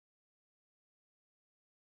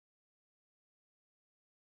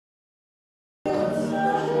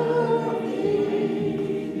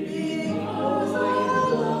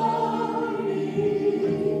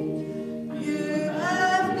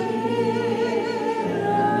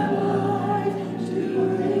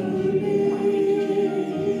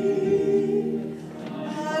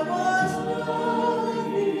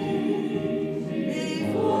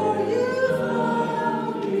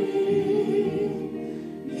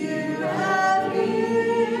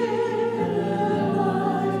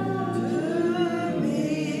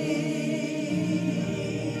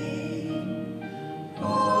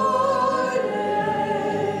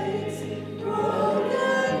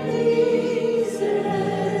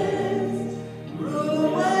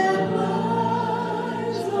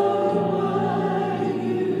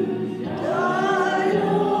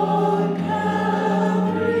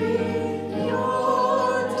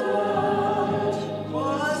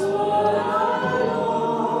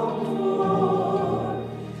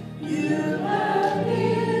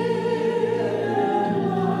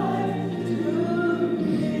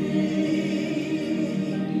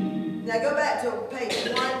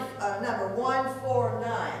number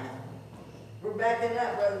 149. We're backing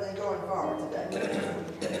up rather than going forward today.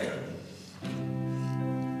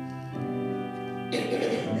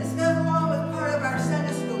 This goes along with part of our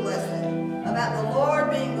Sunday school lesson about the Lord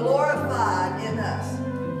being glorified in us.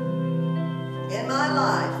 In my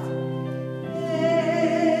life.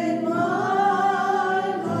 In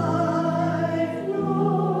my life,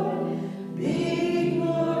 Lord, be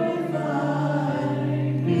glorified,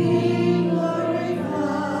 be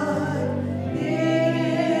glorified.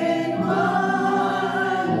 In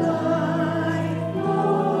my life,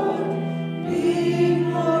 Lord, be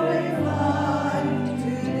glorified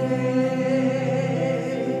today.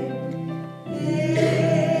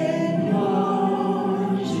 In your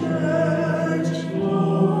church,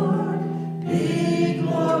 Lord, be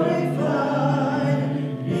glorified,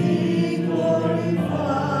 be glorified.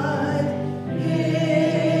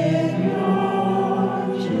 In your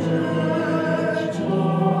church,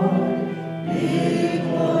 Lord, be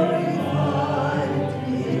glorified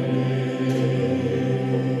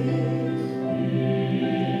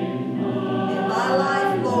in my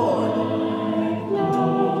life, Lord,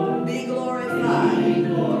 be glorified, be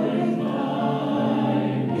glorified.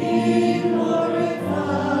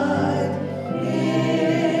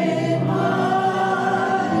 In my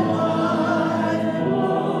life,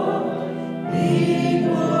 Lord, be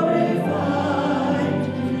glorified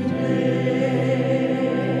today.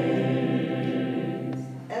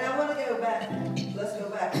 And I want to go back. Let's go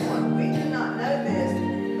back one. We do not know this,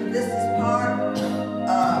 but this is part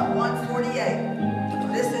 148.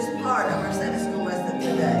 This is part of our Sunday school lesson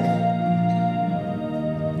today.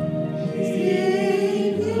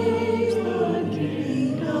 Seek ye the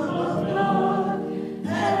kingdom of God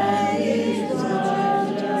and His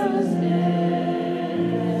righteousness,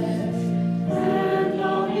 and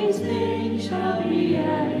all these things shall be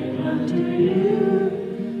added unto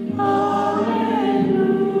you.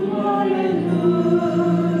 Hallelujah, hallelujah.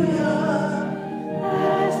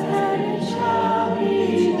 As and it shall be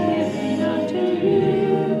given unto you.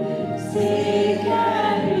 Seek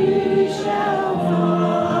and you shall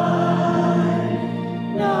find.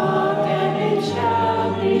 Knock and it shall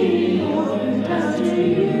be opened unto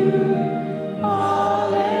you.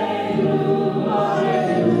 Hallelujah,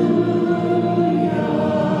 hallelujah.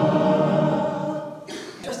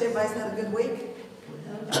 Trust everybody's had a good week.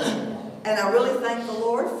 And I really thank the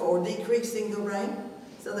Lord for decreasing the rain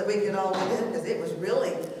so that we could all get in, because it was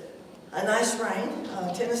really a nice rain.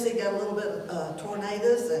 Tennessee got a little bit of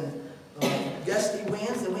tornadoes and gusty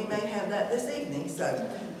winds, and we may have that this evening, so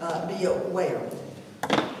be aware.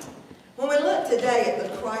 When we look today at the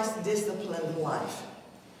Christ-disciplined life,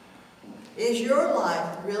 is your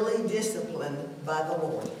life really disciplined by the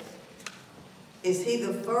Lord? Is He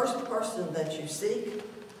the first person that you seek?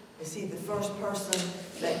 Is He the first person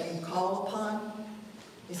that you call upon?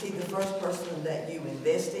 Is He the first person that you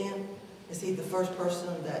invest in? Is He the first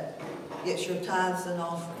person that gets your tithes and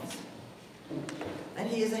offerings? And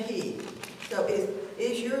He is a He. So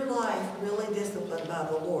is your life really disciplined by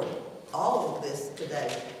the Lord? All of this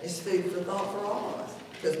today is food for thought for all of us,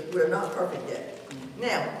 because we're not perfect yet.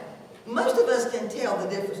 Now, most of us can tell the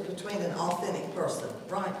difference between an authentic person,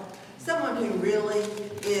 right? Someone who really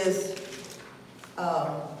is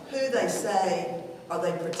who they say or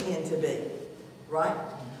they pretend to be, right?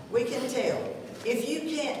 We can tell. If you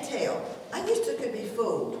can't tell, I used to could be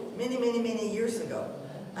fooled many, many, many years ago.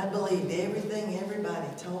 I believed everything everybody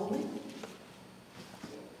told me.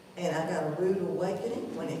 And I got a rude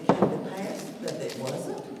awakening when it came to pass that it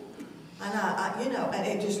wasn't. And and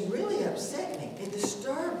it just really upset me. It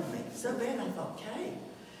disturbed me so bad. I thought, Kay,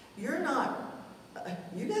 you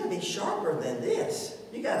got to be sharper than this.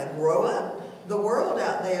 You got to grow up. The world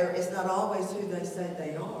out there is not always who they say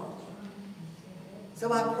they are.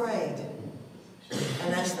 So I prayed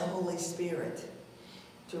and asked the Holy Spirit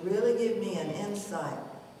to really give me an insight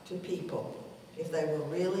to people, if they were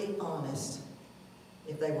really honest,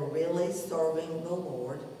 if they were really serving the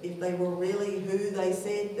Lord, if they were really who they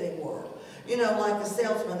said they were. You know, like a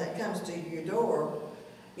salesman that comes to your door,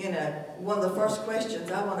 one of the first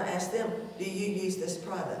questions I want to ask them, do you use this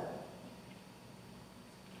product?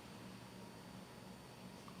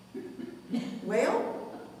 Well,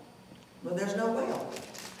 there's no well.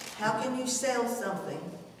 How can you sell something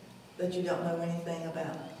that you don't know anything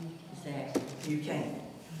about? Exactly. You can't.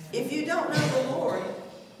 If you don't know the Lord,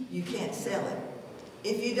 you can't sell it.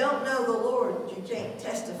 If you don't know the Lord, you can't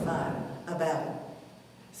testify about it.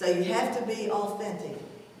 So you have to be authentic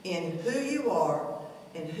in who you are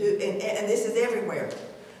and this is everywhere.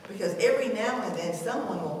 Because every now and then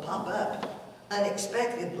someone will pop up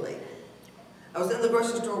unexpectedly. I was in the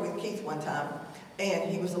grocery store with Keith one time,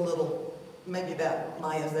 And he was a little, maybe about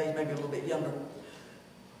Maya's age, maybe a little bit younger.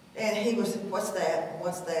 And he was, what's that,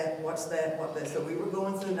 what's that, what's that, what's that? So we were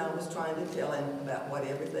going through, and I was trying to tell him about what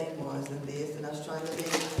everything was and this, and I was trying to be,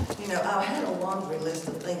 you know, I had a laundry list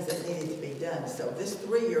of things that needed to be done. So this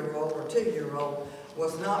 3-year-old or 2-year-old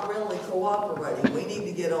was not really cooperating. We need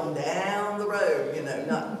to get on down the road, you know,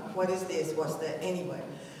 not what is this, what's that, anyway.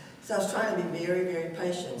 So I was trying to be very, very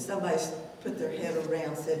patient. Somebody put their head around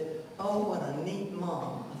and said, oh, what a neat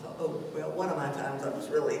mom. Oh, well, one of my times I was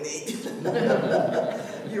really neat.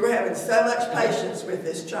 You were having so much patience with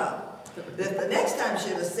this child that the next time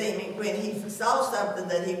she would see me, when he saw something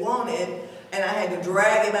that he wanted, and I had to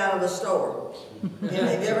drag him out of the store. You know,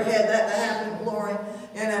 have you ever had that to happen, Lori?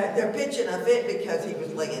 You know, they're pitching a fit because he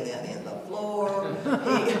was laying down in the floor.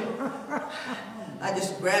 I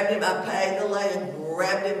just grabbed him, I paid the lady, and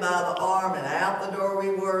grabbed him by the arm, and out the door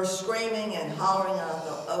we were, screaming and hollering. And I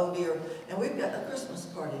thought, oh dear. And we've got a Christmas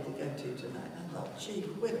party to go to tonight. I thought, gee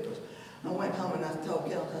whippers. I went home and I told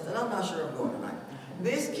Kelly, I said, I'm not sure I'm going tonight.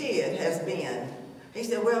 This kid has been, he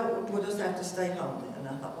said, well, we'll just have to stay home then. And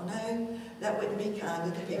I thought, well, no, that wouldn't be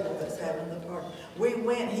kind to the people that's having the party. We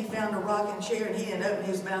went, he found a rocking chair, and he didn't open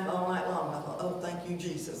his mouth all night long. And I thought, oh, thank you,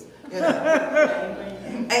 Jesus. You know?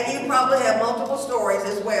 And you probably have multiple stories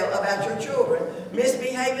as well about your children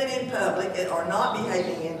misbehaving in public or not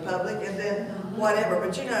behaving in public, and then whatever.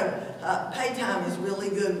 But you know, playtime is really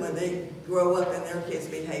good when they grow up and their kids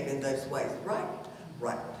behave in those ways, right?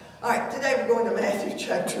 Right. All right, today we're going to Matthew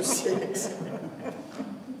chapter 6.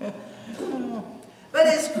 But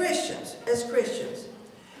as Christians,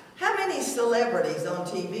 how many celebrities on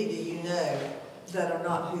TV do you know that are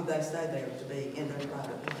not who they say they are to be in their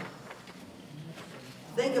private life?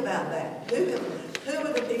 Think about that. Who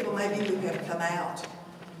are the people maybe who have come out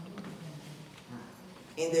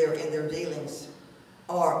in their dealings,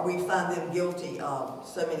 or we find them guilty of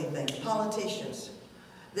so many things? Politicians.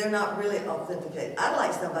 They're not really authenticated. I'd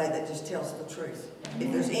like somebody that just tells the truth.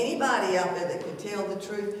 If there's anybody out there that can tell the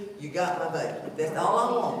truth, you got my vote. That's all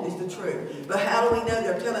I want is the truth. But how do we know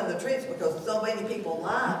they're telling the truth? Because so many people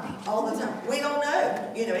lie all the time. We don't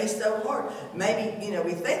know. You know, it's so hard. Maybe, you know,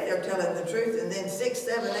 we think they're telling the truth, and then 6,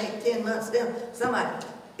 7, 8, 10 months down, somebody,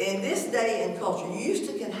 in this day and culture, you used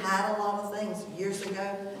to can hide a lot of things years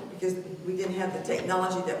ago because we didn't have the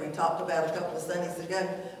technology that we talked about a couple of Sundays ago.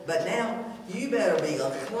 But now, you better be a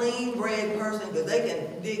clean-bred person because they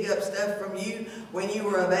can dig up stuff from you when you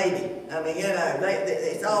were a baby. I mean, you know,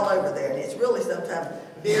 it's all over there, and it's really sometimes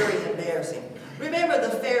very embarrassing. Remember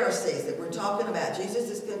the Pharisees that we're talking about. Jesus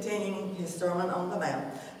is continuing his Sermon on the Mount.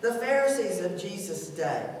 The Pharisees of Jesus'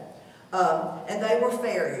 day, and they were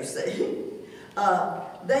fair, you see.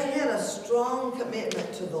 They had a strong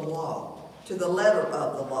commitment to the law, to the letter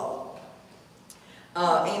of the law.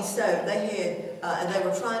 And so they had, and they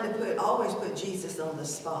were trying to always put Jesus on the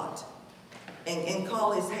spot and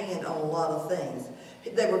call his hand on a lot of things.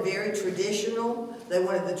 They were very traditional. They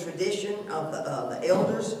wanted the tradition of the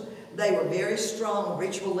elders. They were very strong,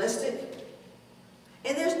 ritualistic.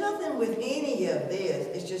 And there's nothing with any of this.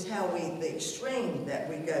 It's just how the extreme that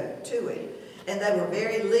we go to it. And they were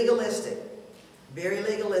very legalistic. Very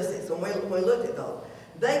legalistic. So when we looked at those,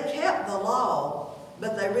 they kept the law,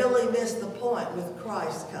 but they really missed the point with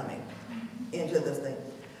Christ coming into the thing.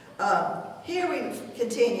 Here we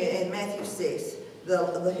continue in Matthew 6,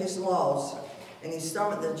 his laws and his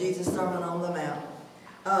sermon, the Jesus Sermon on the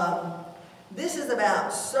Mount. This is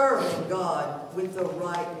about serving God with the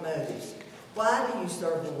right motives. Why do you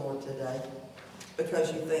serve the Lord today?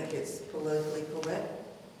 Because you think it's politically correct?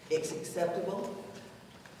 It's acceptable?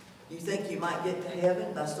 You think you might get to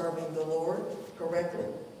heaven by serving the Lord correctly?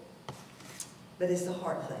 But it's a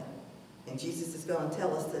heart thing. And Jesus is going to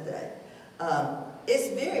tell us today. It's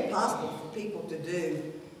very possible for people to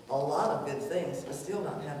do a lot of good things but still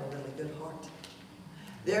not have a really good heart.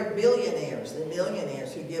 There are billionaires and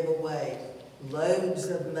millionaires who give away loads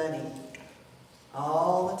of money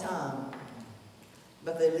all the time,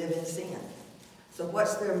 but they live in sin. So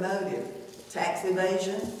what's their motive? Tax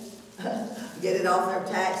evasion? Get it off their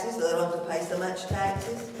taxes so they don't have to pay so much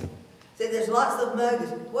taxes? See, there's lots of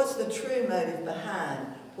motives. What's the true motive behind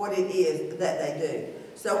what it is that they do?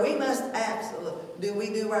 So we must do we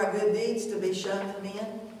do our good deeds to be shown to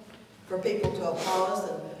men? For people to applaud us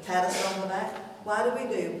and pat us on the back? Why do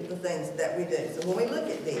we do the things that we do? So when we look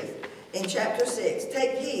at this, in chapter 6,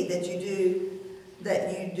 take heed that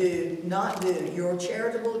you do not do your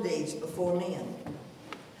charitable deeds before men,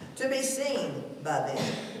 to be seen by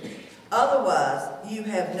them. Otherwise, you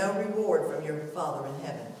have no reward from your Father in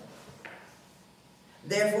heaven.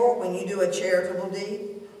 Therefore, when you do a charitable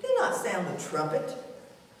deed, do not sound the trumpet,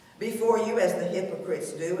 before you as the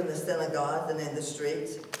hypocrites do in the synagogues and in the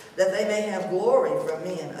streets, that they may have glory from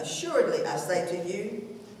men. Assuredly, I say to you,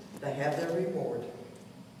 they have their reward.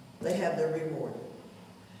 They have their reward.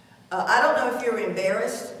 I don't know if you're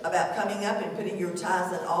embarrassed about coming up and putting your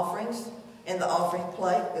tithes and offerings in the offering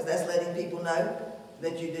plate, because that's letting people know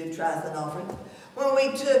that you do tithes and offering. When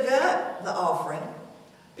we took up the offering,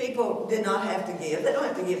 people did not have to give. They don't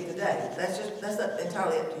have to give today. That's not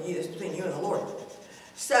entirely up to you. It's between you and the Lord.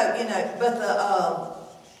 So, you know, but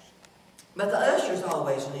the ushers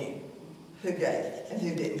always knew who gave and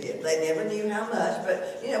who didn't give. They never knew how much,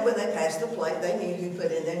 but, you know, when they passed the plate, they knew who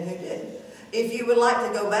put in there and who didn't. If you would like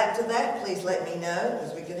to go back to that, please let me know,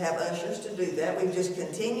 because we could have ushers to do that. We've just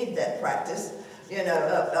continued that practice, you know,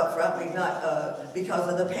 up front. We've not, because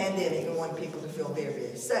of the pandemic, and want people to feel very,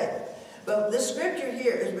 very safe. But the scripture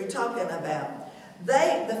here is we're talking about,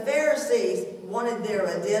 the Pharisees wanted their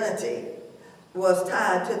identity was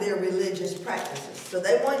tied to their religious practices. So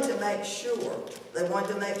they wanted to make sure,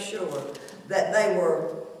 that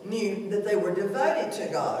knew that they were devoted to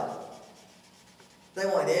God. They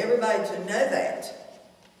wanted everybody to know that.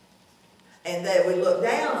 And they would look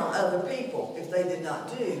down on other people if they did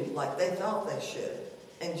not do like they thought they should.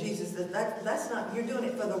 And Jesus said, that's not, you're doing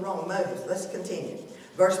it for the wrong motives. Let's continue.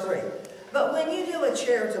 Verse 3. But when you do a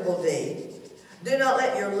charitable deed, do not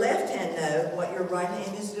let your left hand know what your right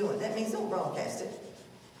hand is doing. That means don't broadcast it.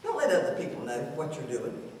 Don't let other people know what you're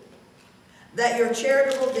doing. That your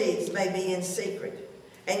charitable deeds may be in secret,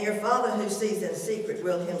 and your Father who sees in secret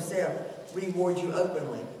will himself reward you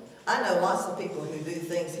openly. I know lots of people who do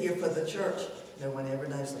things here for the church. No one ever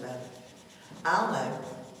knows about it. I'll know.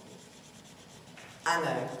 I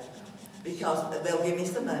know. Because they'll give me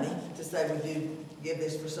some money to say we do give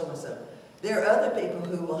this for so-and-so. There are other people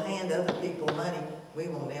who will hand other people money. We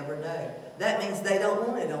will never know. That means they don't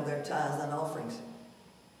want it on their tithes and offerings.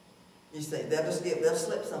 You see, they'll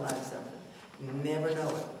slip somebody something. You never know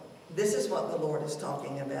it. This is what the Lord is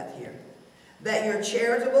talking about here. That your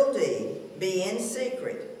charitable deed be in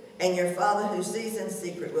secret, and your Father who sees in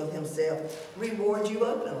secret will himself reward you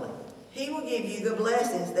openly. He will give you the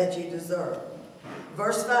blessings that you deserve.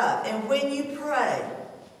 Verse 5, and when you pray,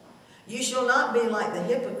 you shall not be like the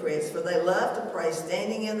hypocrites, for they love to pray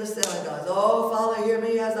standing in the synagogues. Oh, Father, hear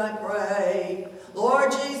me as I pray.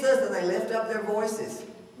 Lord Jesus, and they lift up their voices.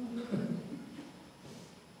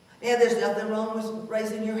 Yeah, there's nothing wrong with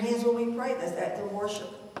raising your hands when we pray. That's an act of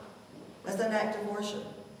worship. That's an act of worship.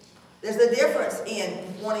 There's a difference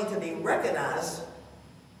in wanting to be recognized.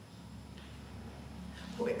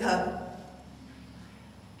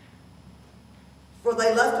 For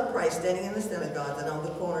they love to pray standing in the synagogues and on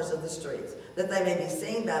the corners of the streets, that they may be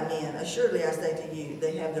seen by men. Assuredly, I say to you,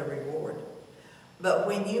 they have their reward. But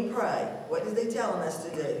when you pray, what is he telling us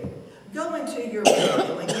to do? Go into your room,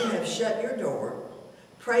 and when you have shut your door,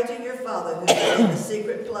 pray to your Father who is in the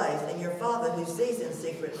secret place, and your Father who sees in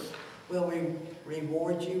secret will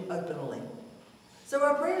reward you openly. So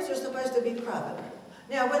our prayers are supposed to be private.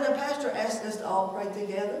 Now, when the pastor asks us to all pray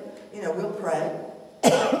together, you know, we'll pray.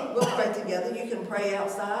 We'll pray together. You can pray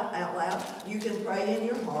outside, out loud. You can pray in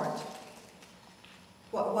your heart.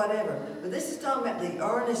 Whatever. But this is talking about the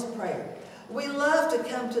earnest prayer. We love to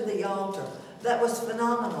come to the altar. That was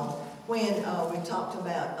phenomenal when we talked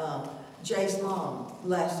about Jay's mom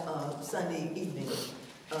last Sunday evening,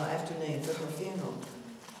 afternoon for her funeral.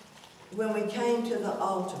 When we came to the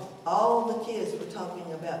altar, all the kids were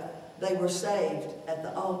talking about they were saved at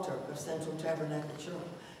the altar of Central Tabernacle Church.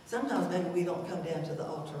 Sometimes maybe we don't come down to the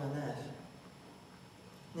altar enough.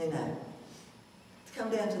 You know, to come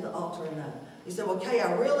down to the altar enough. You say, well, Kay,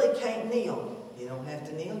 I really can't kneel. You don't have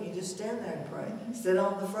to kneel. You just stand there and pray. Sit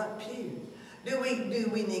on the front pew. Do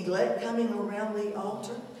we neglect coming around the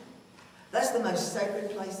altar? That's the most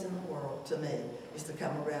sacred place in the world to me, is to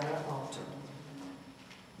come around our altar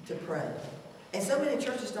to pray. And so many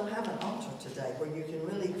churches don't have an altar today where you can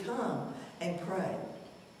really come and pray.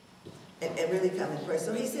 And really come and pray.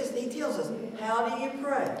 So he tells us, how do you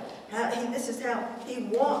pray? This is how he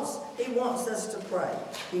wants us to pray.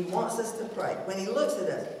 He wants us to pray. When he looks at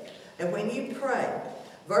us, and when you pray,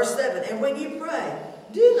 verse 7, and when you pray,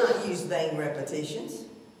 do not use vain repetitions,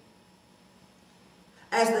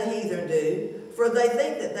 as the heathen do, for they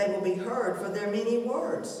think that they will be heard for their many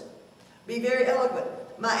words. Be very eloquent.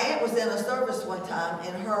 My aunt was in a service one time,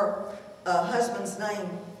 and her husband's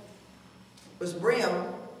name was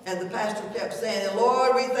Brim, and the pastor kept saying,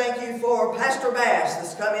 Lord, we thank you for Pastor Bass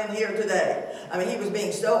that's come in here today. I mean, he was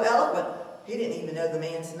being so eloquent, he didn't even know the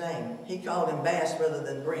man's name. He called him Bass rather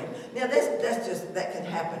than Brim. Now, that can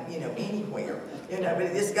happen, you know, anywhere. You know, but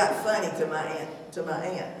it just got funny to my aunt.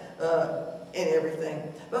 and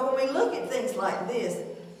everything. But when we look at things like this,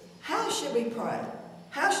 how should we pray?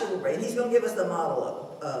 How should we pray? He's going to give us the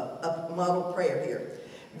model prayer here.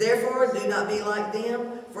 Therefore, do not be like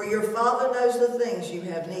them, for your Father knows the things you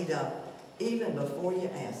have need of, even before you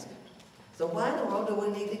ask. So why in the world do we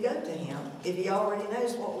need to go to Him if He already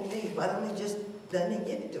knows what we need? Why doesn't He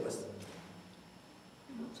give it to us?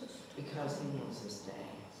 Because He wants us to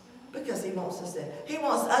ask. Because He wants us to. He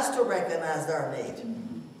wants us to recognize our need.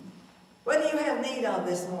 What do you have need of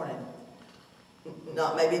this morning?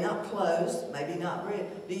 Maybe not clothes, maybe not bread.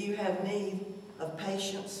 Do you have need of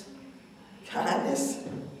patience, kindness,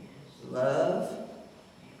 love,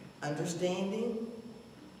 understanding,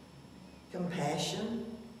 compassion?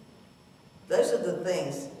 Those are the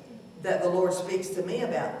things that the Lord speaks to me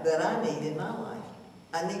about that I need in my life.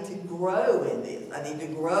 I need to grow in this. I need to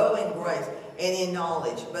grow in grace and in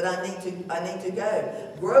knowledge. But I need to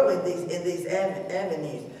grow in these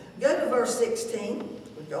avenues. Go to verse 16.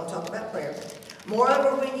 We're going to talk about prayer.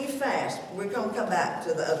 Moreover, when you fast, we're going to come back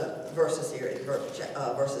to the other verses here,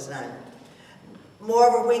 verses 9.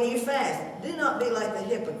 Moreover, when you fast, do not be like the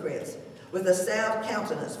hypocrites, with a sad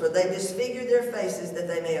countenance, for they disfigure their faces that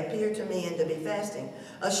they may appear to men to be fasting.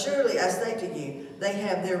 Assuredly, I say to you, they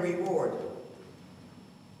have their reward.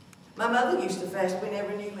 My mother used to fast. We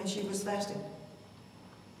never knew when she was fasting.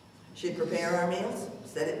 She'd prepare our meals,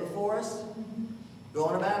 set it before us, go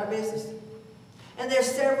on about her business. And there's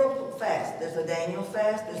several fasts. There's a Daniel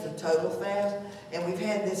fast, there's a total fast, and we've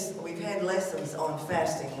had lessons on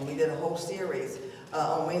fasting, and we did a whole series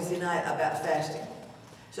on Wednesday night about fasting.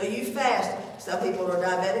 So you fast. Some people are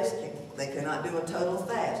diabetics, they cannot do a total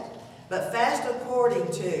fast. But fast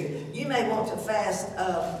according to, you may want to fast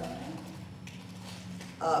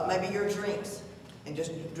maybe your drinks, and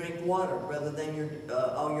just drink water rather than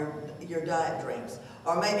all your diet drinks.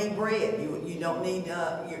 Or maybe bread. You don't need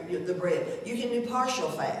the bread. You can do partial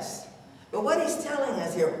fasts. But what he's telling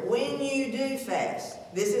us here, when you do fast,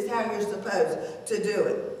 this is how you're supposed to do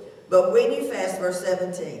it. But when you fast, verse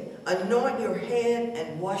 17, anoint your head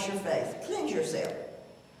and wash your face. Cleanse yourself.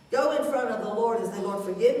 Go in front of the Lord and say, Lord,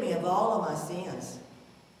 forgive me of all of my sins,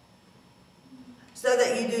 so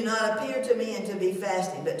that you do not appear to me and to be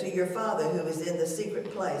fasting, but to your Father who is in the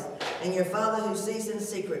secret place. And your Father who sees in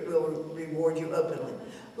secret will reward you openly.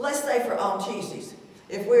 Let's say for on Tuesdays,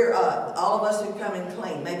 if we're, all of us who come in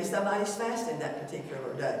clean, maybe somebody's fasting that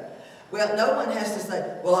particular day. Well, no one has to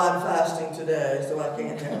say, well, I'm fasting today, so I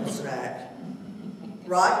can't have a snack.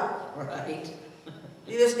 Right? Right.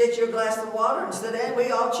 You just get your glass of water and sit down,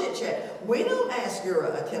 we all chit-chat. We don't ask your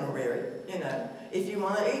itinerary, you know. If you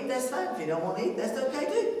want to eat, that's fine. If you don't want to eat, that's okay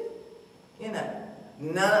too. You know,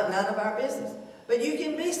 none of our business. But you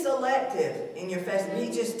can be selective in your fasting.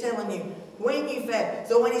 He's just telling you when you fast.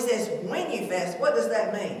 So when he says when you fast, what does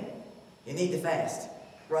that mean? You need to fast,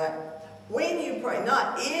 right? When you pray,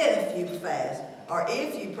 not if you fast or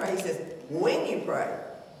if you pray. He says when you pray,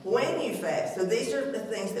 when you fast. So these are the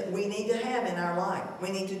things that we need to have in our life.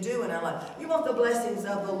 We need to do in our life. You want the blessings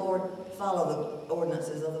of the Lord? Follow the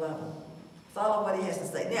ordinances of the Bible. Follow what he has to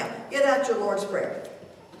say. Now, get out your Lord's Prayer.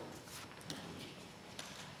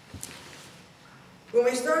 When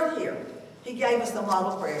we start here, he gave us the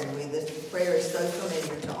model prayer. And this prayer is so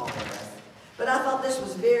familiar to all of us. But I thought this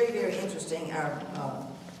was very, very interesting.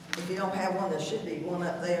 If you don't have one, there should be one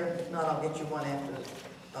up there. If not, I'll get you one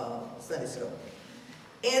after Sunday school.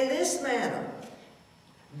 In this manner,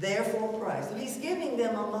 therefore pray. So he's giving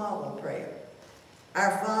them a model prayer.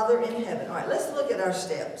 Our Father in heaven. All right, let's look at our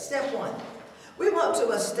steps. Step 1. We want to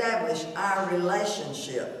establish our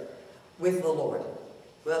relationship with the Lord.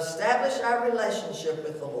 We'll establish our relationship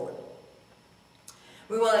with the Lord.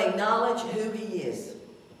 We want to acknowledge who he is.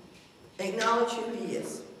 Acknowledge who he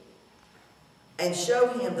is. And show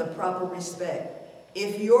him the proper respect.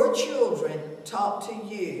 If your children talk to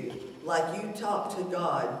you like you talk to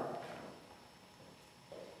God,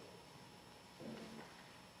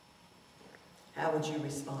 how would you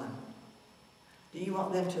respond? Do you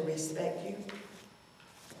want them to respect you?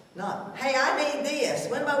 Not, hey, I need this.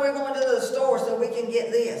 When am I going to the store so we can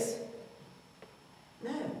get this?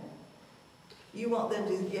 No. You want them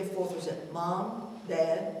to give forth respect. Mom,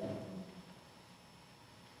 Dad,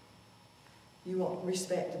 you want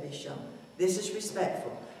respect to be shown. This is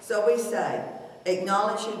respectful. So we say,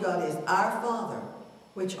 acknowledge who God is. Our Father,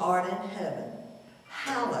 which art in heaven,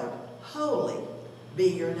 hallowed, holy be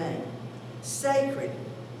your name. Sacred,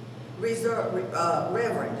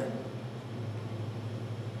 reverend.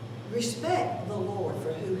 Respect the Lord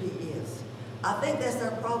for who he is. I think that's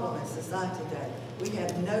our problem in society today. We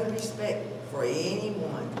have no respect for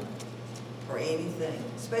anyone or anything,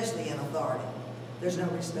 especially in authority. There's no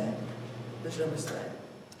respect. There's no respect.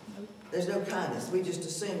 There's no kindness. We just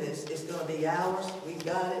assume it's going to be ours. We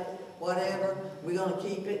got it, whatever. We're going to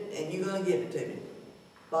keep it, and you're going to give it to me.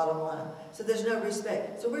 Bottom line. So there's no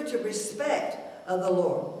respect. So we're to respect the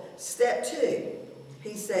Lord. Step 2,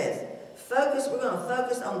 he says, we're going to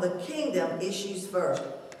focus on the kingdom issues first.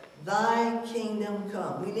 Thy kingdom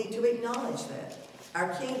come. We need to acknowledge that.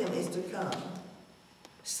 Our kingdom is to come.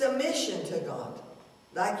 Submission to God.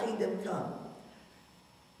 Thy kingdom come.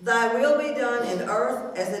 Thy will be done in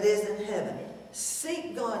earth as it is in heaven.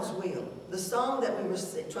 Seek God's will. The song that we were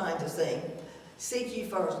trying to sing, seek ye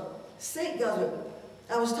first. Seek God's will.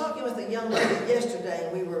 I was talking with a young lady yesterday,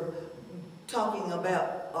 and we were talking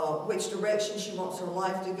about which direction she wants her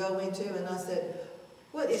life to go into, and I said,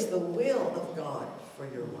 what is the will of God for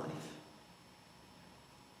your life?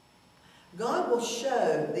 God will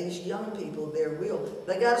show these young people their will.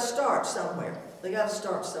 They got to start somewhere. They got to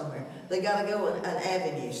start somewhere. They got to go an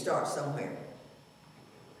avenue, start somewhere.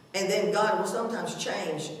 And then God will sometimes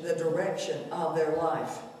change the direction of their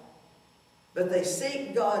life. But they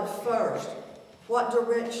seek God first. What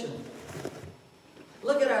direction?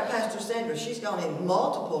 Look at our Pastor Sandra. She's gone in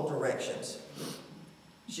multiple directions.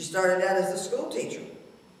 She started out as a school teacher.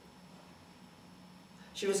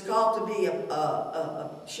 She was called to be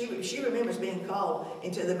she remembers being called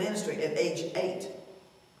into the ministry at age 8.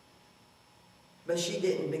 But she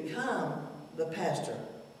didn't become the pastor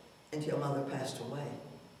until Mother passed away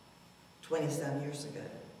 20-some years ago.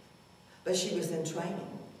 But she was in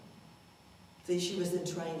training. See, she was in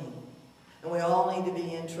training. And we all need to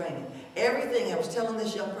be in training. Everything, I was telling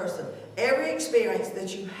this young person, every experience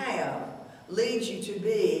that you have leads you to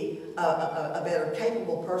be a better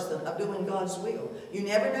capable person of doing God's will. You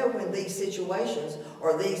never know when these situations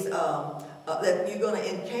or these that you're going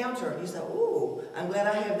to encounter. You say, ooh, I'm glad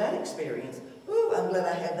I have that experience. Ooh, I'm glad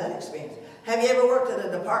I have that experience. Have you ever worked at a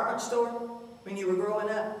department store when you were growing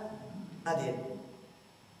up? I did.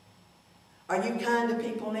 Are you kind to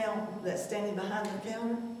people now that's standing behind the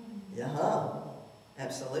counter? Yeah,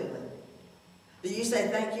 absolutely. Do you say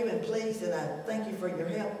thank you and please and I thank you for your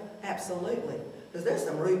help? Absolutely. Because there's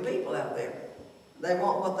some rude people out there. They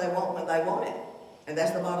want what they want when they want it. And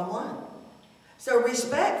that's the bottom line. So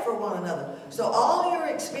respect for one another. So all your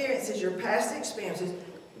experiences, your past experiences,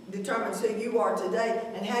 determines who you are today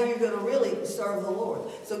and how you're going to really serve the Lord.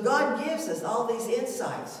 So God gives us all these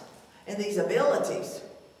insights and these abilities.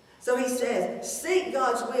 So he says, seek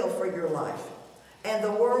God's will for your life and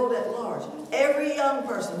the world at large. Every young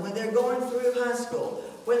person, when they're going through high school,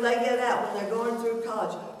 when they get out, when they're going through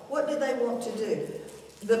college, what do they want to do?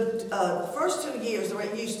 The first 2 years, the way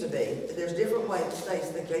it used to be, there's different ways states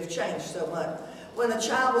that they've changed so much. When a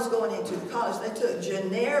child was going into college, they took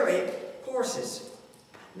generic courses.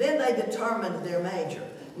 Then they determined their major.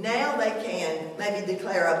 Now they can maybe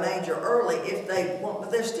declare a major early if they want,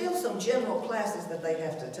 but there's still some general classes that they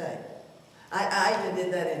have to take. I even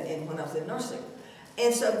did that when I was in nursing.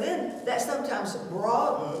 And so then that sometimes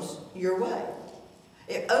broadens your way.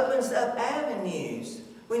 It opens up avenues.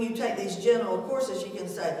 When you take these general courses, you can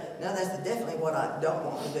say, no, that's definitely what I don't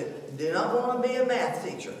want to do. Do not want to be a math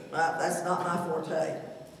teacher. That's not my forte.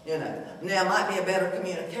 You know. Now, I might be a better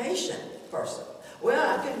communication person.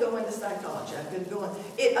 Well, I could go into psychology. I could go in.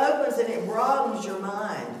 It opens and it broadens your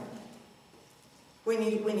mind when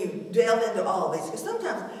you delve into all these. Because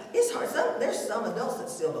sometimes it's hard. There's some adults that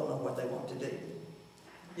still don't know what they want to do.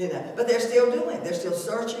 You know, but they're still doing it. They're still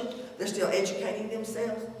searching. They're still educating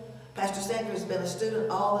themselves. Pastor Sandra has been a student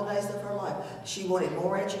all the days of her life. She wanted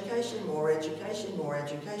more education, more education, more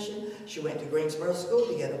education. She went to Greensboro School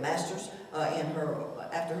to get a master's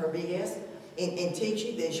after her BS in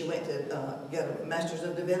teaching. Then she went to get a Master's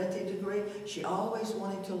of Divinity degree. She always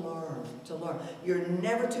wanted to learn, to learn. You're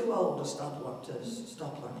never too old to stop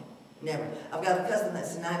learning. Never. I've got a cousin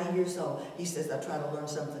that's 90 years old. He says, I try to learn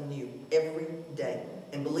something new every day.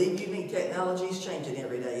 And believe you me, technology is changing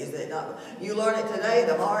every day, is it not? You learn it today,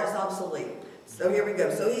 tomorrow it's obsolete. So here we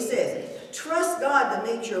go. So he says, trust God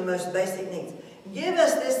to meet your most basic needs. Give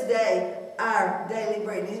us this day our daily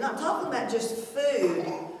bread. And he's not talking about just food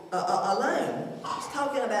alone. He's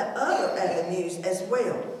talking about other avenues as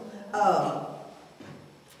well.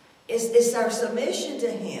 It's our submission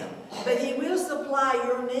to him. But he will supply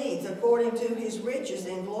your needs according to his riches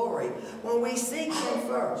in glory when we seek him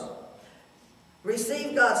first.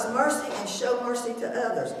 Receive God's mercy and show mercy to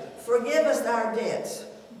others. Forgive us our debts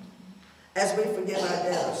as we forgive our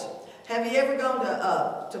debtors. Have you ever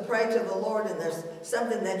gone to pray to the Lord and there's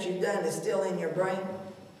something that you've done that's still in your brain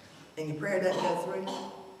and your prayer doesn't go through?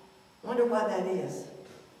 Wonder why that is.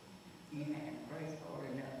 You haven't prayed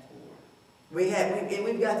hard enough for it.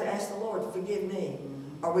 We've got to ask the Lord, forgive me.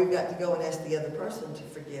 or we've got to go and ask the other person to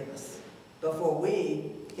forgive us before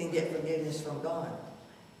we can get forgiveness from God.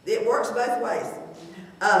 It works both ways.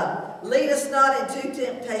 Lead us not into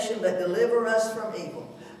temptation, but deliver us from evil.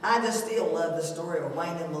 I just still love the story of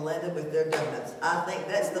Wayne and Melinda with their donuts. I think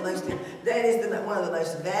that is one of the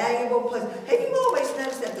most valuable places. Have you always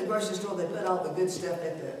noticed at the grocery store they put all the good stuff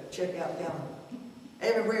at the checkout counter?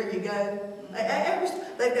 Everywhere you go,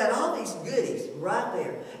 they've got all these goodies right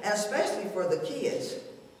there. And especially for the kids,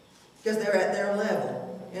 because they're at their level.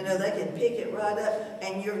 You know, they can pick it right up,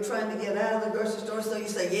 and you're trying to get out of the grocery store, so you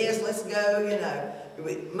say, yes, let's go, you know.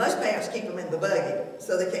 Most parents keep them in the buggy,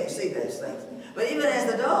 so they can't see those things. But even as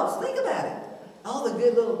adults, think about it. All the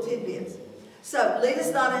good little tidbits. So, lead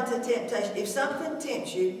us not into temptation. If something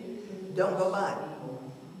tempts you, don't go buy it.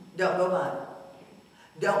 Don't go buy it.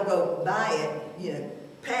 Don't go buy it, you know,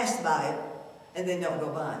 pass by it, and then don't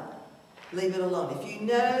go buy it. Leave it alone. If you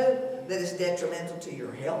know that it's detrimental to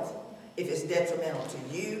your health, if it's detrimental to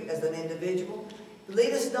you as an individual,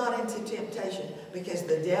 lead us not into temptation, because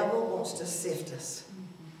the devil wants to sift us.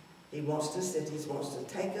 He wants to sift. He wants to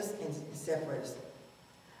take us and separate us.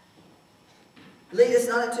 Lead us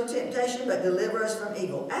not into temptation, but deliver us from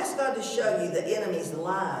evil. Ask God to show you the enemy's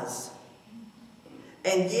lies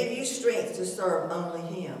and give you strength to serve only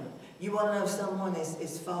Him. You want to know if someone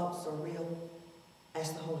is false or real?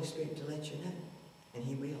 Ask the Holy Spirit to let you know, and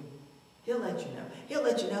He will. He'll let you know. He'll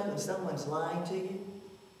let you know when someone's lying to you.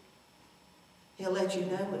 He'll let you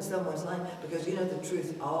know when someone's lying, because you know the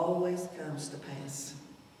truth always comes to pass.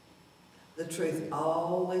 The truth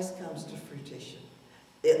always comes to fruition.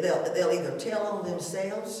 They'll either tell on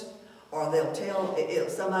themselves, or they'll tell,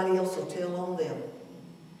 somebody else will tell on them.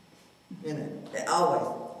 You know,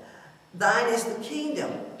 always. Thine is the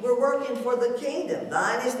kingdom. We're working for the kingdom.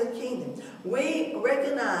 Thine is the kingdom. We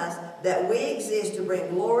recognize that we exist to bring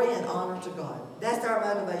glory and honor to God. That's our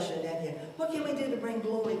motivation down here. What can we do to bring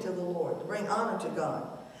glory to the Lord, to bring honor to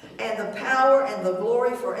God? And the power and the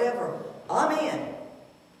glory forever. Amen.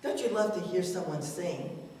 Don't you love to hear someone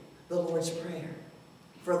sing the Lord's Prayer?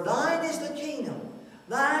 For thine is the kingdom,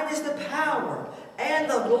 thine is the power and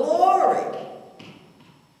the glory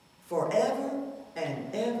forever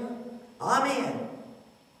and ever. Amen.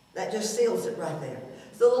 That just seals it right there.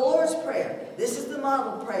 So the Lord's Prayer, this is the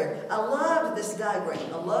model prayer. I loved this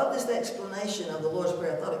diagram. I love this explanation of the Lord's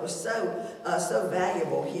Prayer. I thought it was so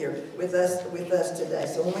valuable here with us today.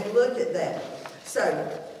 So when we look at that,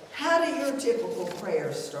 so how do your typical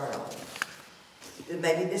prayers start off?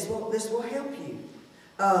 Maybe this will help you.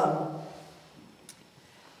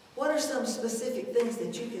 What are some specific things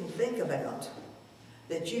that you can think about,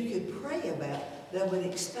 that you could pray about, that would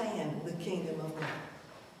expand the kingdom of God?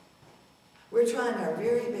 We're trying our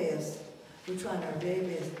very best. We're trying our very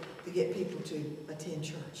best to get people to attend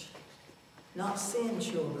church. Not send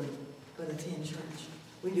children, but attend church.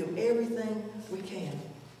 We do everything we can.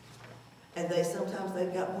 And sometimes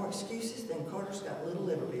they've got more excuses than Carter's got little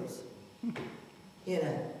liver bills. You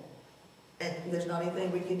know. And there's not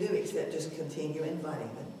anything we can do except just continue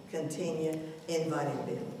inviting them. Continue inviting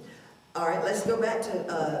them. All right, let's go back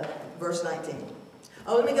to verse 19.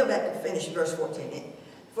 Oh, let me go back to finish verse 14.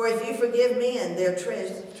 For if you forgive men their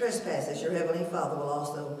trespasses, your heavenly Father will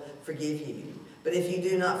also forgive you. But if you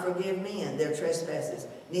do not forgive men their trespasses,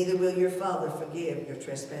 neither will your Father forgive your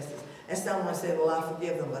trespasses. And someone said, well, I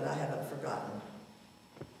forgive them, but I haven't forgotten.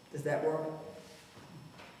 Does that work?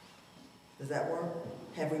 Does that work?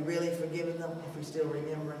 Have we really forgiven them if we still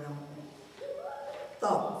remember them?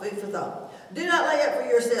 Thought, food for thought. Do not lay up for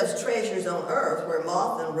yourselves treasures on earth where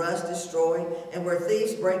moth and rust destroy and where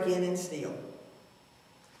thieves break in and steal.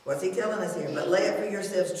 What's he telling us here? But lay up for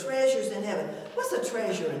yourselves treasures in heaven. What's a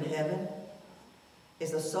treasure in heaven?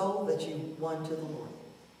 It's a soul that you won to the Lord.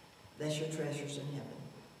 That's your treasures in heaven.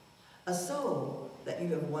 A soul that you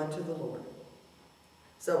have won to the Lord.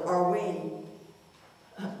 So are we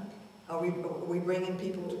bringing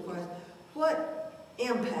people to Christ? What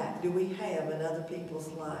impact do we have in other people's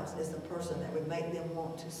lives as a person that would make them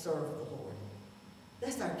want to serve the Lord?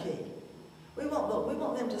 That's our key. We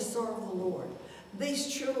want them to serve the Lord.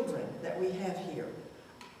 These children that we have here,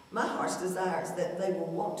 my heart's desire is that they will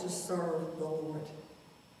want to serve the Lord.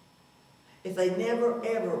 If they never,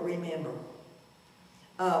 ever remember.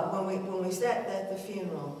 When we sat at the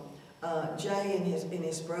funeral, Jay and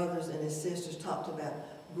his brothers and his sisters talked about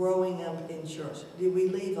growing up in church. Did we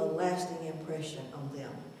leave a lasting impression on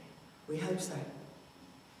them? We hope so.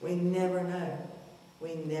 We never know.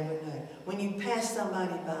 We never know. When you pass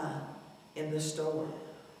somebody by in the store,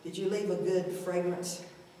 did you leave a good fragrance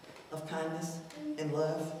of kindness and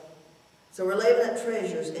love? So we're laying up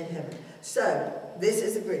treasures in heaven. So this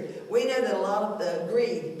is the greed. We know that a lot of the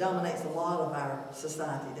greed dominates a lot of our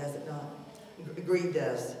society, does it not? Greed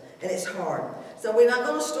does. And it's hard. So we're not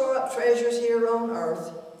going to store up treasures here on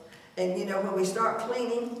earth. And you know, when we start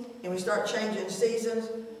cleaning and we start changing seasons,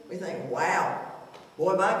 we think, wow,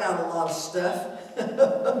 boy, have I got a lot of stuff.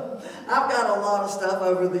 I've got a lot of stuff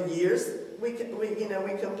over the years. We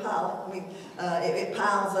compile it. It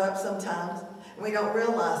piles up sometimes. And we don't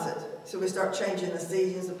realize it. So we start changing the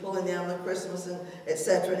seasons and pulling down the Christmas and et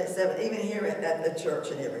cetera, even here at the church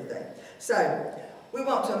and everything. So we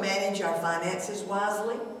want to manage our finances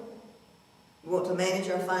wisely. We want to manage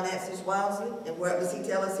our finances wisely. And what does he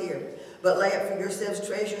tell us here? But lay up for yourselves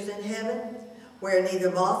treasures in heaven, where neither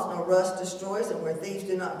moth nor rust destroys, and where thieves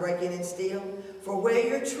do not break in and steal. For where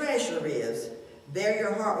your treasure is, there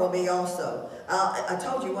your heart will be also. I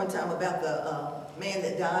told you one time about the man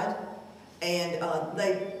that died, and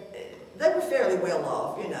they were fairly well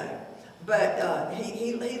off, you know. But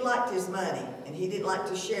he liked his money, and he didn't like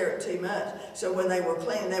to share it too much. So when they were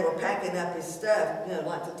cleaning, they were packing up his stuff, you know,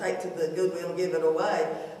 like to take to the Goodwill and give it away.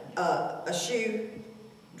 A shoe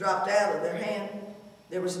dropped out of their hand.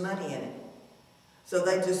 There was money in it. So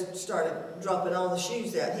they just started dropping all the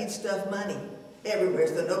shoes out. He'd stuff money everywhere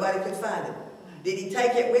so nobody could find it. Did he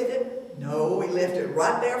take it with him? No, he left it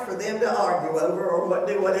right there for them to argue over or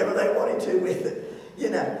do whatever they wanted to with it. You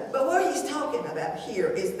know, but what he's talking about here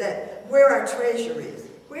is that where our treasure is.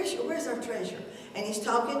 Where's our treasure? And he's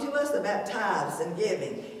talking to us about tithes and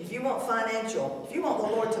giving. If you want the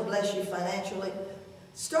Lord to bless you financially,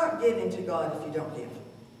 start giving to God if you don't give.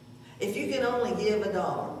 If you can only give $1,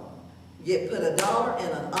 put $1 in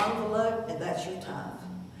an envelope and that's your tithe.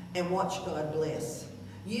 And watch God bless.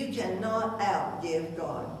 You cannot outgive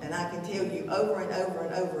God. And I can tell you over and over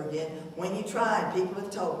and over again, when you try, and people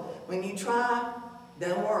have told, when you try,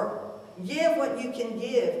 don't work. Give what you can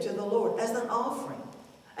give to the Lord as an offering,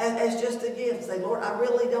 as just a gift. Say, Lord, I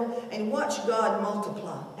really don't. And watch God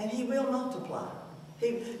multiply. And he will multiply.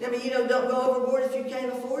 Don't go overboard if you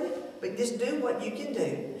can't afford it, but just do what you can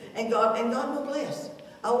do. And God will bless.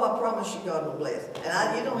 Oh, I promise you God will bless.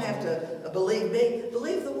 And you don't have to believe me.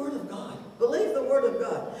 Believe the Word of God. Believe the Word of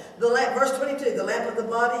God. Verse 22, the lamp of the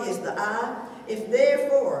body is the eye. If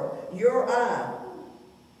therefore your eye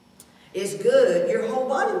is good, your whole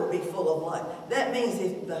body will be full of light. That means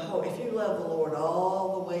if you love the Lord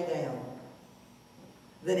all the way down,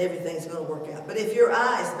 then everything's going to work out. But if your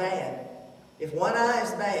eye is bad, if one eye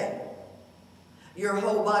is bad, your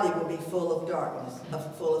whole body will be full of darkness,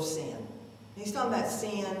 full of sin. He's talking about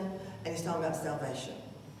sin, and he's talking about salvation.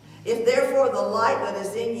 If therefore the light that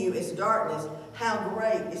is in you is darkness, how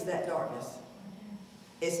great is that darkness?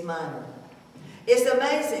 It's minor. It's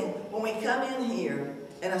amazing when we come in here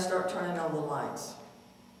and I start turning on the lights.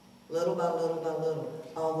 Little by little by little,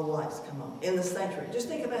 all the lights come on. In the sanctuary. Just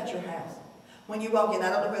think about your house. When you walk in,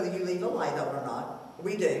 I don't know whether you leave a light on or not.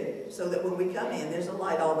 We do. So that when we come in, there's a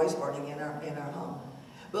light always burning in our home.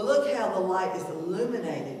 But look how the light is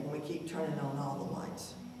illuminated when we keep turning on all the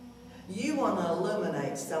lights. You want to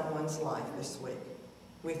illuminate someone's life this week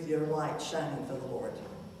with your light shining for the Lord.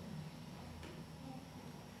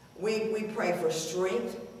 We pray for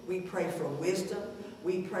strength. We pray for wisdom.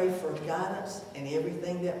 We pray for guidance in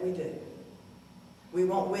everything that we do. We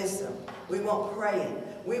want wisdom. We want praying.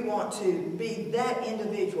 We want to be that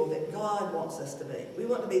individual that God wants us to be. We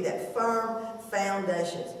want to be that firm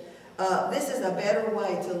foundation. This is a better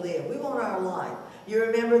way to live. We want our light. You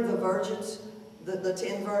remember the virgins, the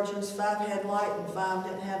 10 virgins, 5 had light and 5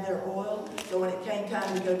 didn't have their oil. So when it came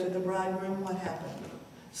time to go to the bridegroom, what happened?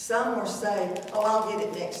 Some were saying, oh, I'll get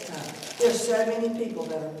it next time. There's so many people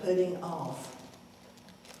that are putting off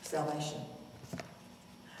salvation.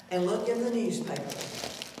 And look in the newspaper.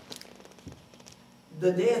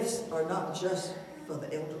 The deaths are not just for the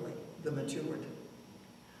elderly, the matured.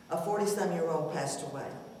 A 40-some-year-old passed away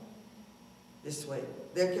this week.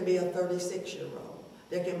 There could be a 36-year-old.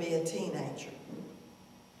 There can be a teenager.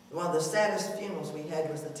 One of the saddest funerals we had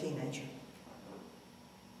was a teenager.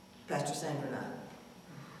 Pastor Sandra and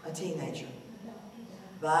I. A teenager.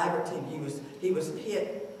 Vibrant teen. He was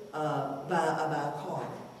hit by a car.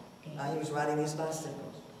 He was riding his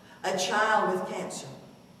bicycle. A child with cancer.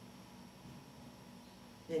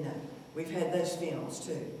 You know, we've had those funerals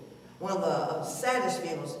too. One of the saddest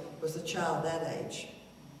funerals was a child that age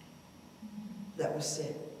that was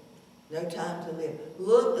sick. No time to live.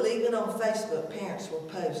 Look, even on Facebook, parents will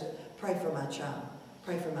post, pray for my child.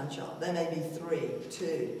 Pray for my child. They may be 3,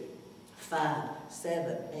 2, 5,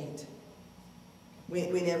 7, 8.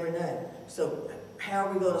 We never know. So how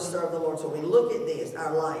are we going to serve the Lord? So we look at this,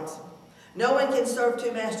 our lights. No one can serve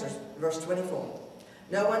two masters. Verse 24.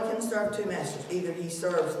 No one can serve two masters. Either he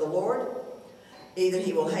serves the Lord, either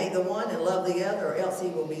he will hate the one and love the other, or else he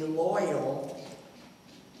will be loyal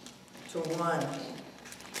to one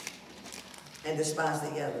and despise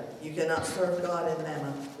the other. You cannot serve God and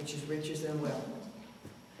mammon, which is riches and wealth.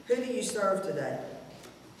 Who do you serve today?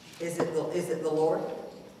 Is it the Lord?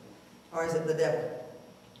 Or is it the devil?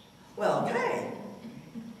 Well, okay.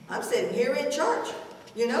 I'm sitting here in church.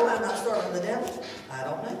 You know I'm not serving the devil. I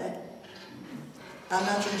don't know that. I'm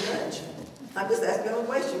not your judge. I'm just asking a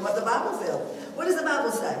question, what the Bible says. What does the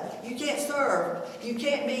Bible say? You can't serve, you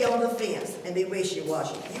can't be on the fence and be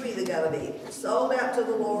wishy-washy. You either got to be sold out to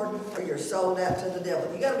the Lord or you're sold out to the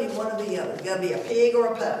devil. You got to be one or the other. You got to be a pig or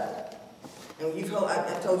a pup. And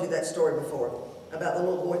I've told you that story before about the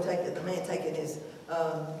little boy the man taking his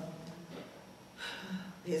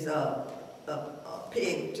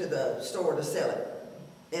pig to the store to sell it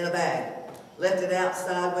in a bag. Left it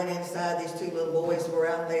outside, went inside. These two little boys were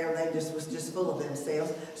out there, and they was just full of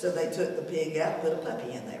themselves. So they took the pig out, put a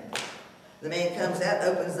puppy in there. The man comes out,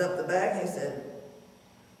 opens up the bag, and he said,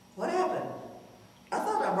 "What happened? I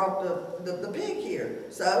thought I brought the pig here."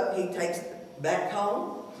 So he takes it back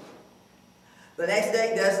home. The next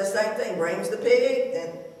day, does the same thing, brings the pig,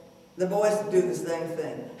 and the boys do the same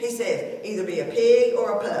thing. He says, either be a pig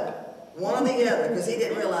or a pup, one or the other, because he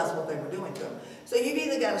didn't realize what they were doing to him. So you've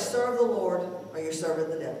either got to serve the Lord or you're serving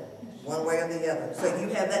the devil, one way or the other. So you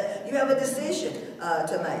have a decision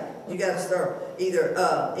to make. You got to serve either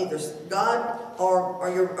God or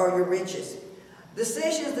your riches.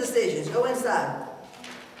 Decisions. Go inside,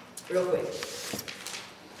 real quick.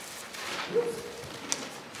 Oops.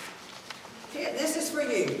 Here, this is for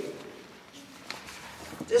you.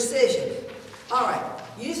 Decisions. All right.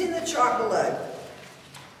 Using the chart below,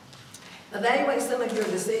 evaluate some of your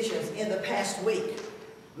decisions in the past week,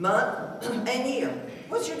 month, and year.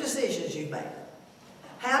 What's your decisions you've made?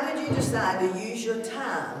 How did you decide to use your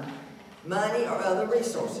time, money, or other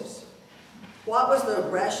resources? What was the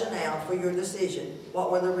rationale for your decision?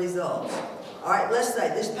 What were the results? All right, let's say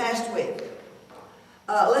this past week,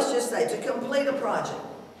 let's just say to complete a project.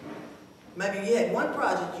 Maybe you had one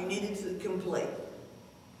project you needed to complete.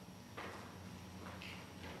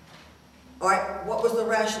 All right, what was the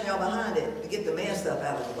rationale behind it? To get the man stuff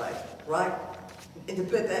out of the way, right? And to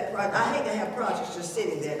put that project, I hate to have projects just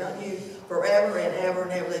sitting there, don't you? Forever and ever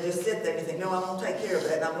and ever, they just sit there and you think, no, I'm going to take care of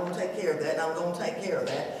that, and I'm going to take care of that, and I'm going to take care of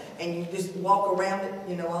that. And you just walk around it,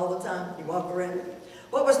 you know, all the time. You walk around it.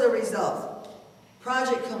 What was the result?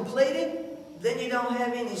 Project completed, then you don't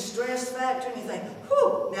have any stress factor, and you think,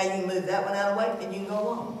 whew, now you can move that one out of the way and you can go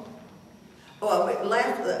on. Oh,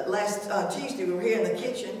 last Tuesday we were here in the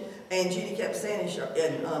kitchen, and Judy kept saying,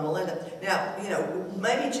 and Melinda, now, you know,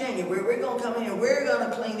 maybe January, we're going to come in here, we're going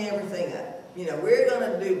to clean everything up. You know, we're going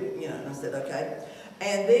to do, you know, and I said, okay.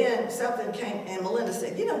 And then something came, and Melinda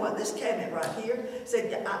said, you know what, this cabinet right here,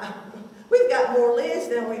 said, we've got more lids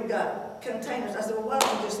than we've got containers. I said, well, why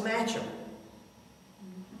don't we just match them?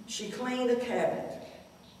 She cleaned the cabinet.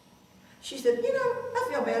 She said, you know, I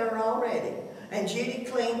feel better already. And Judy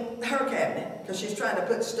cleaned her cabinet because she's trying to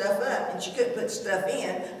put stuff up, and she couldn't put stuff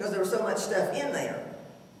in because there was so much stuff in there.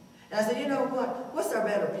 And I said, you know what? What's our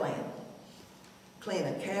better plan? Clean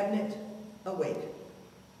a cabinet a week.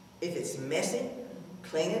 If it's messy,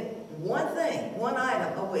 clean it. One thing, one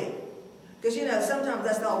item a week. Because, you know, sometimes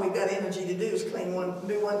that's all we've got energy to do is do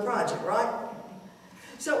one project, right?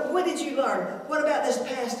 So what did you learn? What about this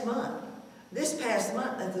past month? This past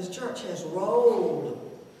month that this church has rolled.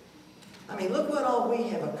 I mean, look what all we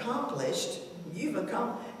have accomplished, you've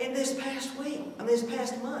accomplished, in this past week, this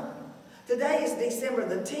past month. Today is December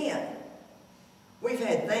the 10th. We've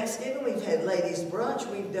had Thanksgiving, we've had ladies' brunch,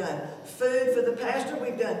 we've done food for the pastor,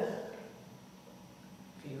 we've done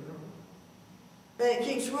funeral. And it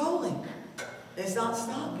keeps rolling. It's not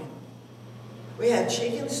stopping. We had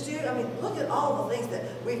chicken stew. I mean, look at all the things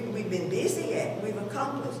that we've been busy at, we've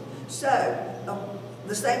accomplished. So,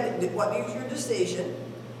 the statement, what was your decision?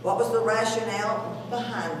 What was the rationale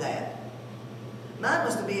behind that? Mine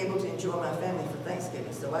was to be able to enjoy my family for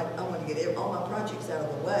Thanksgiving. So I want to get all my projects out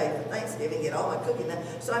of the way for Thanksgiving, get all my cooking done,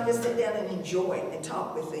 so I can sit down and enjoy it and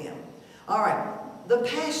talk with them. All right, the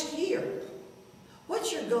past year.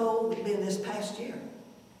 What's your goal been this past year?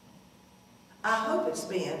 I hope it's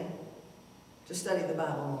been to study the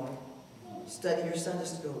Bible more. Study your Sunday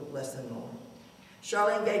school lesson more.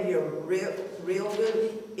 Charlene gave you a real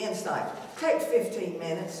good insight. Take 15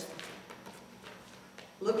 minutes.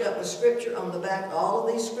 Look up the scripture on the back. All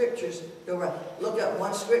of these scriptures, go right. Look up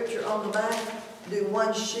one scripture on the back. Do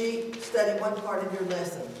one sheet. Study one part of your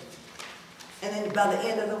lesson. And then by the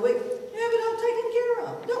end of the week, you Have it all taken care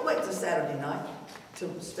of. Don't wait till Saturday night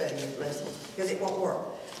to study your lessons, because it won't work.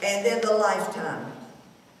 And then the lifetime.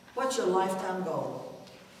 What's your lifetime goal?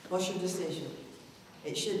 What's your decision?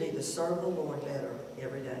 It should be to serve the Lord better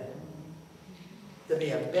every day. To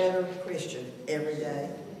be a better Christian every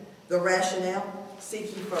day. The rationale,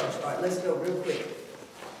 seek ye first. All right, let's go real quick.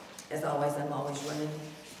 As always, I'm always running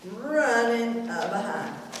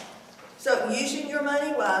behind. So using your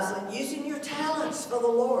money wisely, using your talents for the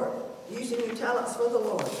Lord. Using your talents for the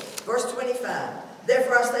Lord. Verse 25.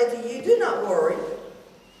 Therefore I say to you, do not worry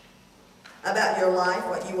about your life,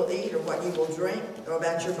 what you will eat or what you will drink, or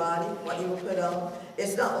about your body, what you will put on.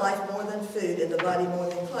 It's not life more than food, and the body more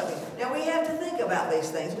than clothing. Now we have to think about these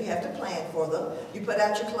things. We have to plan for them. You put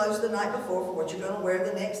out your clothes the night before for what you're going to wear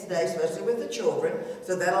the next day, especially with the children.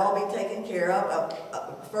 So that'll all be taken care of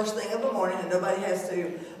first thing in the morning, and nobody has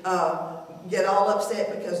to get all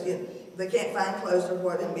upset because they can't find clothes or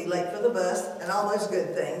what and be late for the bus and all those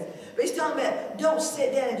good things. But he's talking about don't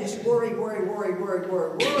sit down and just worry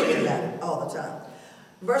about it all the time.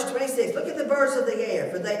 Verse 26, look at the birds of the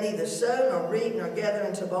air, for they neither sow nor reap nor gather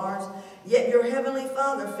into barns, yet your heavenly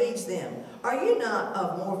Father feeds them. Are you not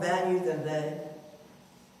of more value than they?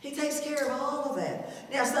 He takes care of all of that.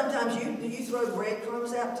 Now sometimes do you throw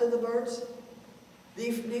breadcrumbs out to the birds? Do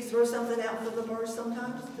you throw something out for the birds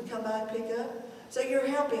sometimes to come by and pick up? So you're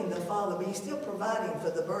helping the Father, but He's still providing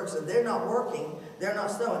for the birds. So they're not working, they're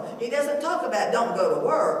not sowing. He doesn't talk about don't go to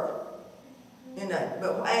work,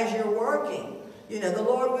 but as you're working, the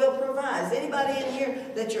Lord will provide. Is anybody in here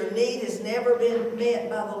that your need has never been met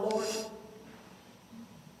by the Lord?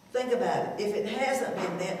 Think about it. If it hasn't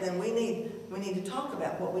been met, then we need to talk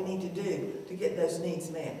about what we need to do to get those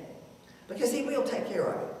needs met. Because He will take care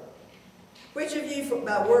of it. Which of you,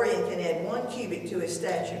 by worrying, can add 1 cubit to his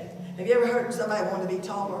stature? Have you ever heard somebody want to be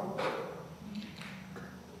taller?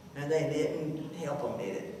 And they didn't help them,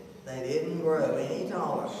 did it? They didn't grow any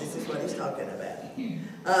taller. This is what he's talking about.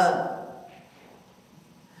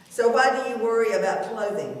 So why do you worry about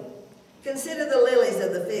clothing? Consider the lilies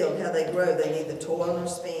of the field, how they grow. They neither toil nor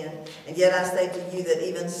spin. And yet I say to you that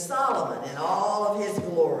even Solomon in all of his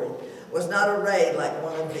glory was not arrayed like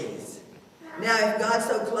one of these. Now if God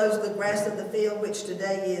so clothes the grass of the field, which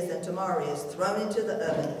today is and tomorrow is thrown into the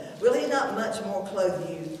oven, will He not much more clothe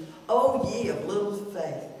you, O ye of little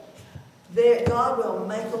faith? God will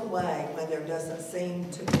make a way when there doesn't seem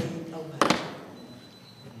to be a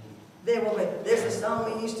way. There's a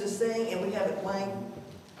song we used to sing, and we have it playing.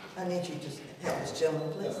 I need you to help this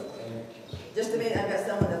gentleman, please. Just a minute, I've got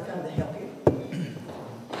someone that'll come to help you.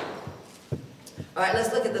 All right,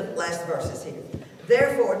 let's look at the last verses here.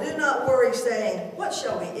 Therefore, do not worry, saying, what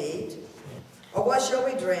shall we eat? Or what shall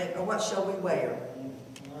we drink? Or what shall we wear?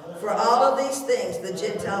 For all of these things the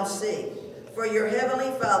Gentiles seek. For your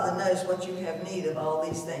heavenly Father knows what you have need of all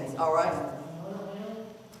these things. All right?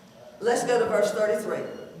 Let's go to verse 33.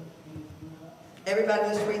 Everybody,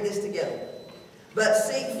 let's read this together. But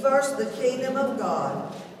seek first the kingdom of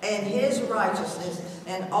God and His righteousness,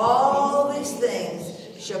 and all these things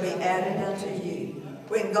shall be added unto you.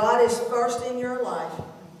 When God is first in your life,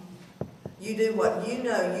 you do what you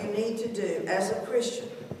know you need to do as a Christian.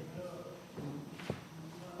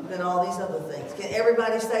 Then all these other things. Can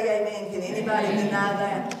everybody say amen? Can anybody deny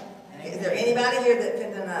that? Is there anybody here that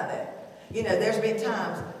can deny that? There's been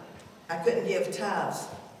times I couldn't give tithes,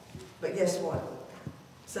 but guess what?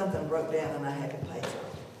 Something broke down and I had to pay for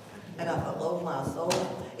it. And I thought, oh my soul.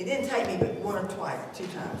 It didn't take me but 1 or 2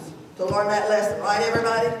 times to learn that lesson. Right,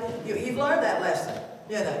 everybody? You've learned that lesson.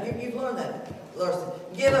 You've learned that lesson.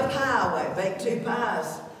 Give a pie away. Bake 2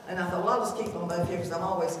 pies. And I thought, well, I'll just keep them both here because I'm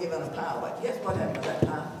always giving a pie away. Guess what happened to that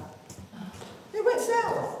pie? It went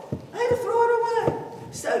sour. I had to throw it away.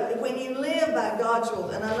 So when you live by God's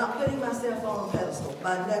rules, and I'm not putting myself on a pedestal,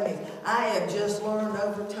 by no means. I have just learned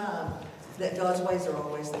over time that God's ways are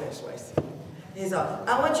always the best ways.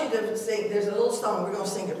 I want you to sing, there's a little song, we're going to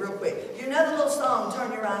sing it real quick. You know the little song,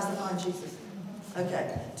 Turn Your Eyes Upon Jesus?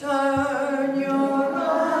 Okay. Turn your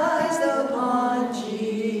eyes upon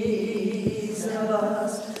Jesus,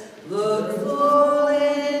 look full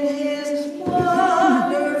in His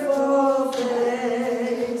wonderful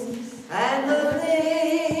face, and the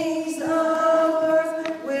things of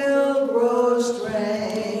earth will grow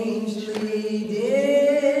strangely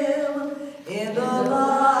dim in the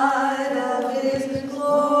light of His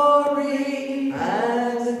glory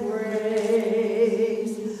and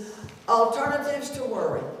grace. Alternatives to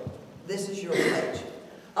worry. This is your page.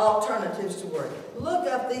 Alternatives to worry. Look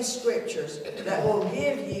up these scriptures that will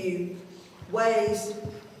give you ways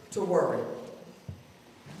to worry.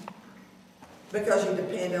 Because you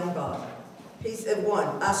depend on God. He said,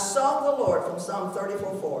 1, I sought the Lord, from Psalm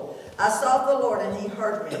 34:4. I sought the Lord and he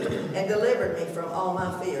heard me and delivered me from all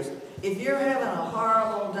my fears. If you're having a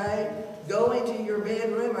horrible day, go into your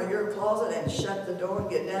bedroom or your closet and shut the door,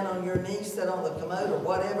 get down on your knees, sit on the commode or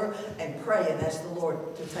whatever, and pray and ask the Lord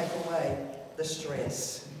to take away the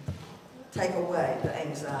stress, take away the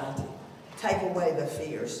anxiety, take away the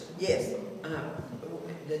fears. Yes?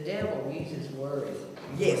 The devil uses worry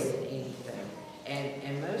Yes. more than anything.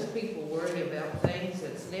 And most people worry about things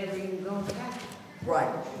that's never even going to happen.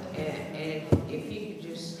 Right. And if you could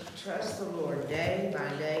just trust the Lord day by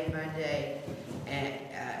day, and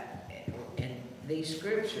these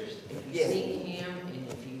scriptures, if you Yes. seek Him and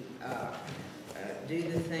if you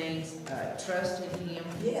do the things, trust in Him,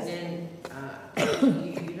 Yes. then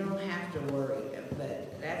you don't have to worry.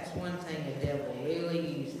 But that's one thing the devil really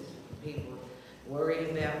uses. People worry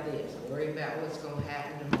about this, worry about what's going to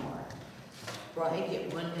happen tomorrow. Right. Take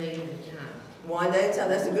it one day at a time. One day at a time.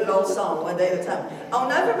 That's a good old song, one day at a time. On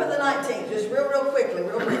November the 19th, just real quickly,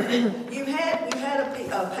 you had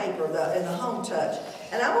a paper in the Home Touch,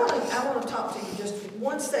 and I want to talk to you just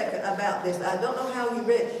 1 second about this. I don't know how you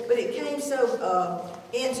read it, but it came so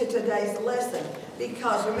into today's lesson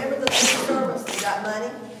because remember the 3 servants that got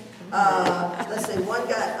money? Let's see, one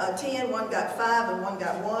got 10, one got 5, and one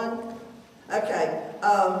got 1. Okay.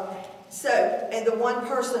 And the one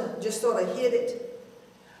person just sort of hid it.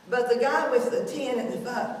 But the guy with the 10 and the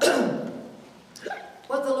 5,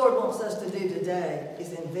 what the Lord wants us to do today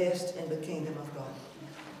is invest in the kingdom of God.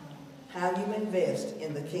 How you invest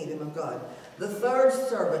in the kingdom of God. The 3rd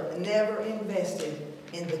servant never invested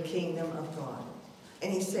in the kingdom of God.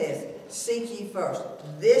 And he says, seek ye first.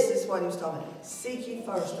 This is what he was talking about. Seek ye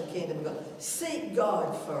first the kingdom of God. Seek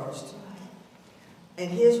God first and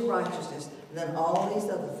his righteousness. Then all these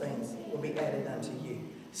other things will be added unto you.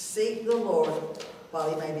 Seek the Lord while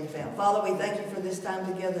he may be found. Father, we thank you for this time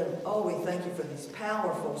together. Oh, we thank you for these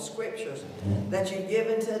powerful scriptures that you've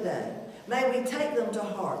given today. May we take them to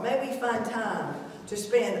heart. May we find time to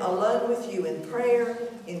spend alone with you in prayer,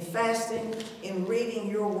 in fasting, in reading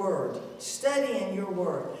your word, studying your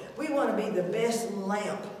word. We want to be the best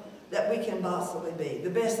lamp that we can possibly be, the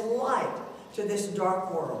best light to this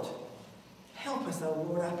dark world. Help us, oh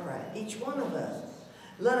Lord, I pray. Each one of us.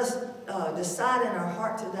 Let us decide in our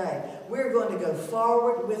heart today, we're going to go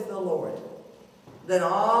forward with the Lord. Then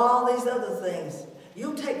all these other things,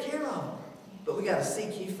 you'll take care of them. But we got to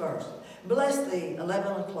seek you first. Bless the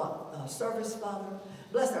 11 o'clock service, Father.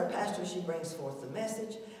 Bless our pastor as she brings forth the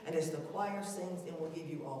message. And as the choir sings, and we'll give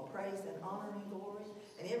you all praise and honor and glory.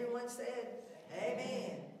 And everyone said,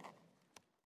 amen.